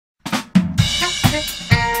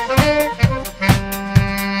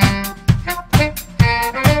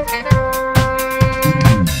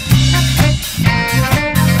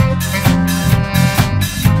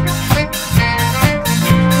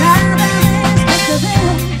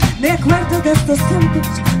De estos tiempos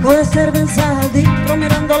puede ser pensadito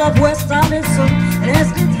mirando la puesta del sol. El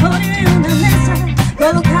escritorio y una mesa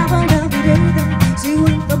colocaba una vereda. Sigo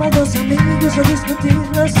junto a dos amigos a discutir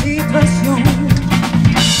la situación.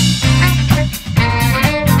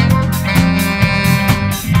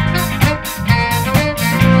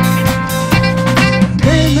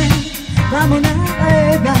 Dime, vamos a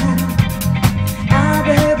beber, a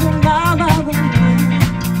beber un mamá.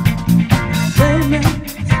 Dime,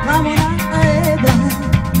 vamos a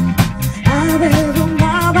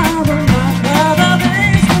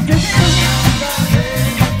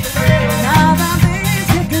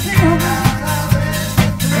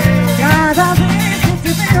cada vez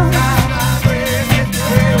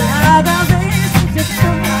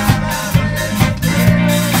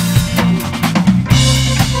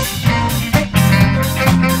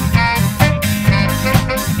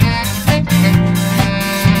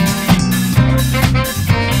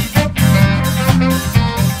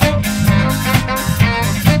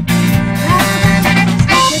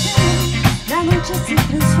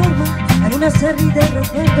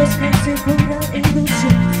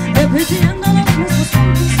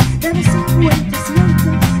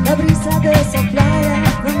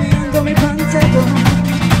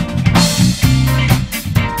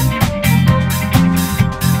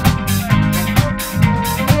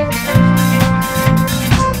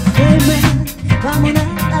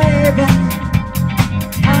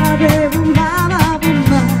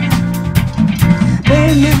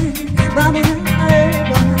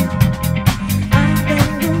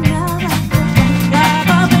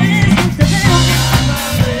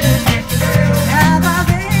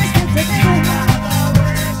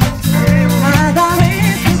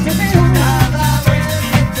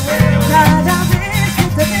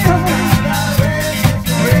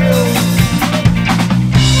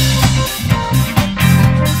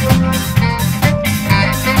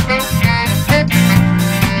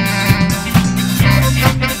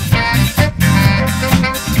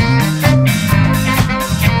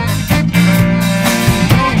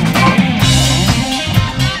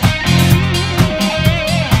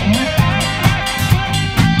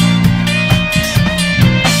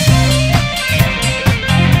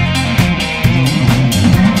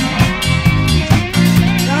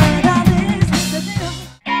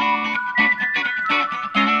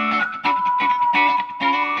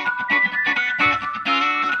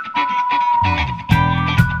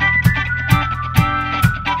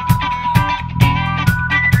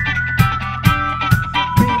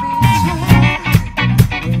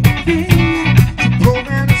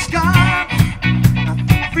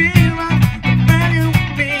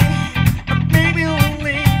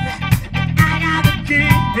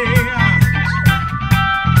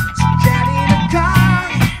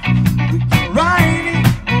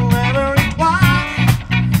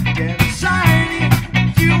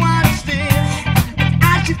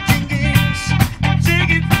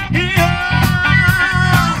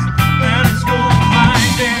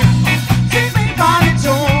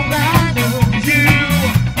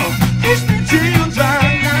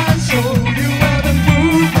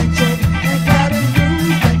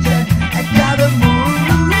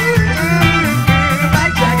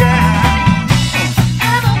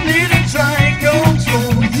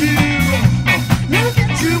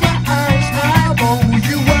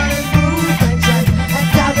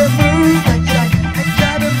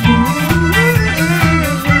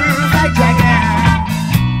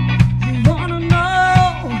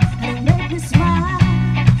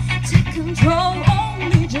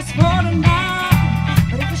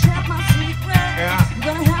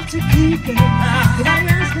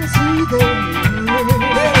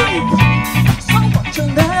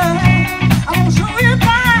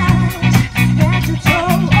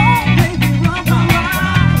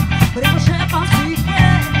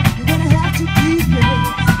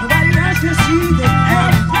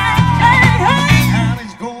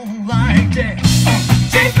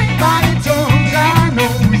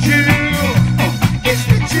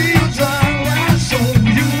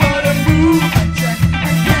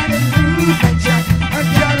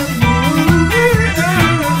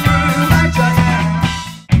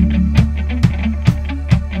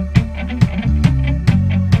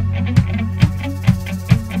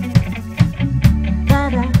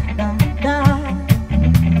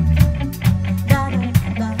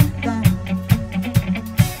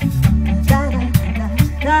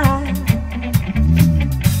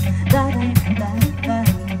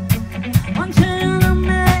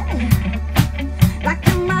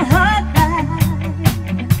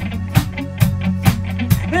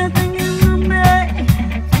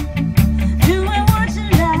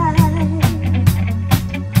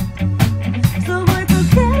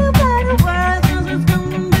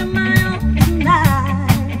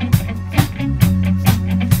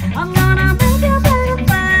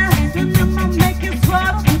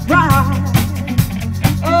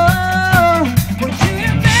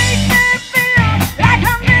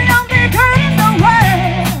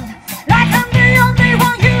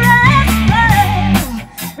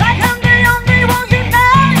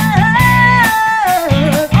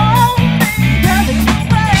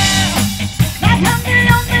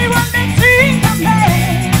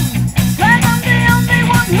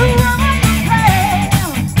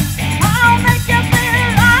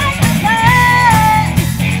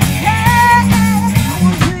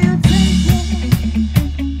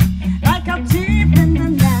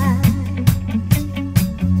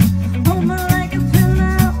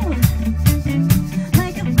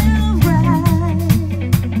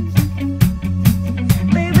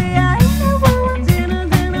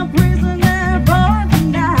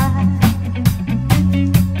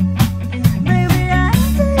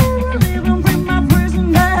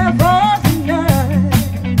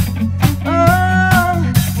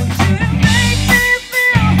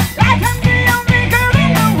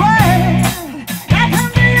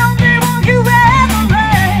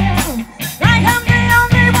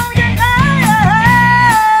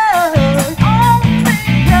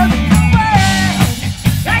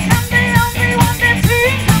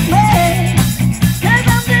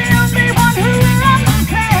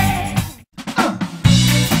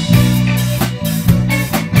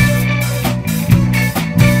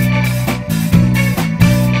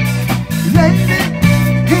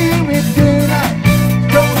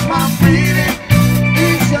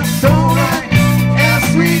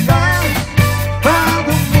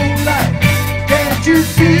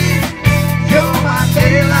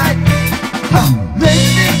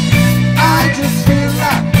Lately, I just feel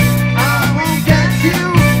like I won't get you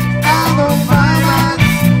out of my mind.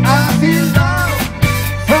 I feel love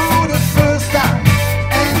for the first time,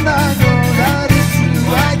 and I know that it's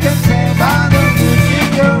true. I can tell by the look in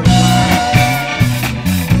your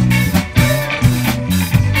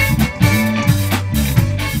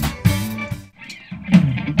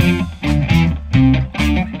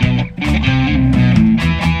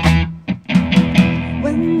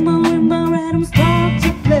When marimba rhythms start to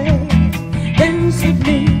play, dance with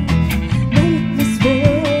me, make me sway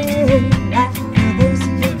like a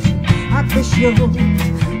lazy ocean. I push you,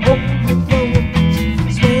 open flows,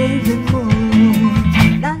 sway the moon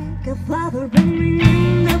like a flower in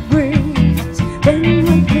the breeze. When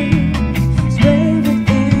we please, sway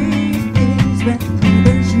with ease. When we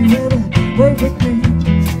dance you ever, way with me,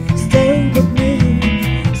 stay with me,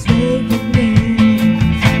 sway with me.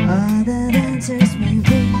 Other dancers may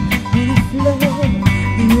be in a flow.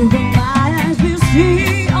 You and my eyes will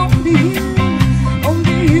see only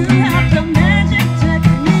you have the magic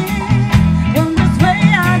technique. On this way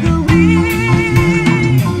I go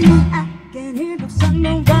weak. I can hear the sound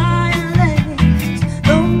of violins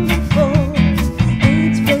long before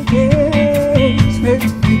it's breaking.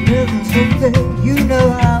 Smirking rhythms so good, you know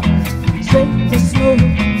how straight to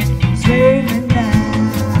smooth, sway me now.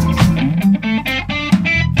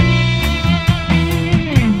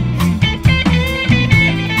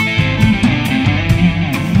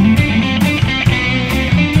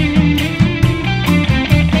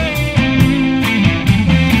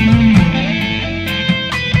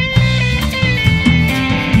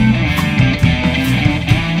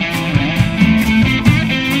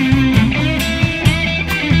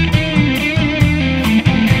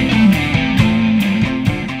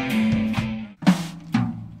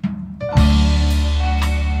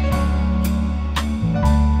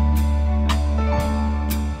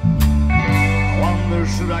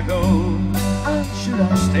 should I go or should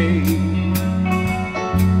I stay?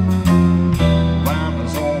 When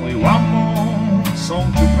there's only one more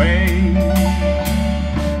song to play.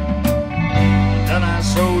 Then I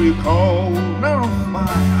saw you corner of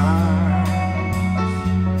my eyes.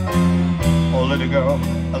 Oh, little girl,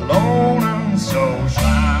 alone and so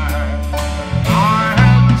shy. I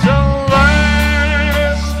had the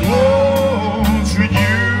last words with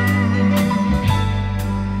you.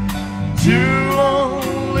 Two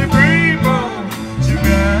lonely people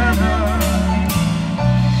together.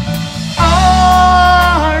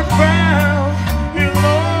 I fell in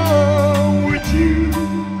love with you.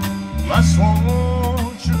 Last one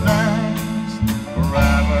should last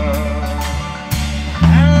forever.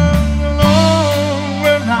 And alone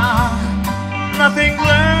we're now, nothing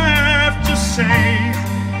left to say,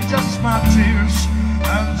 just my tears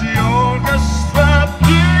and the orchestra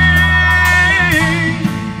playing.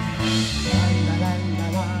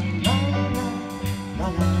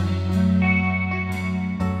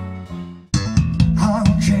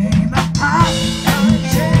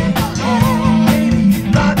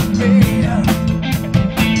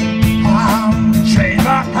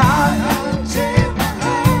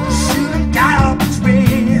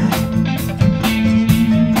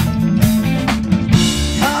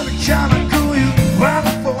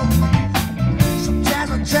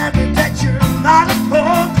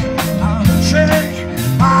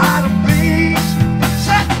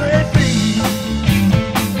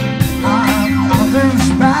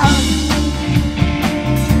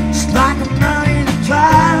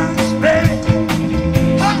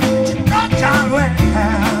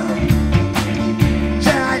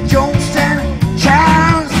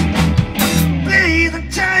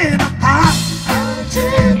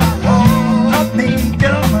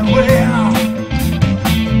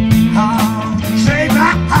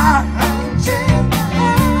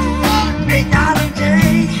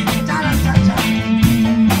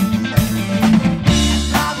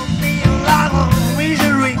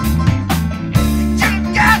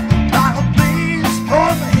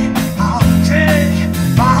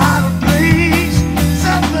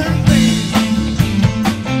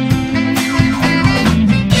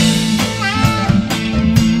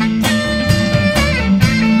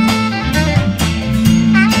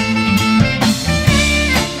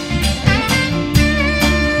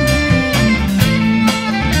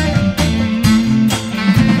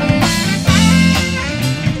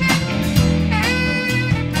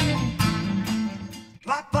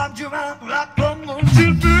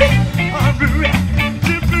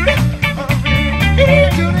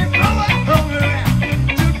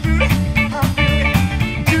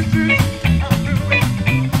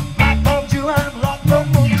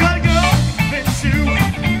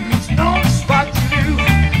 Don't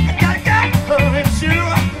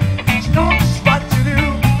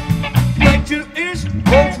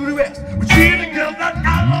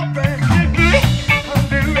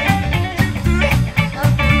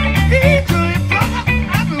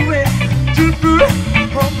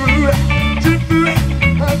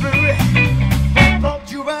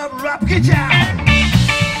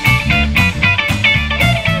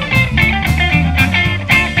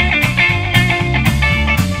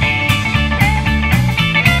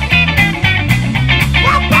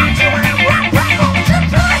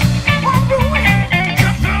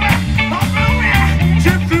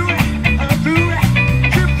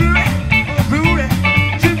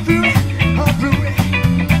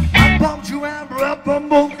bum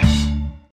bum.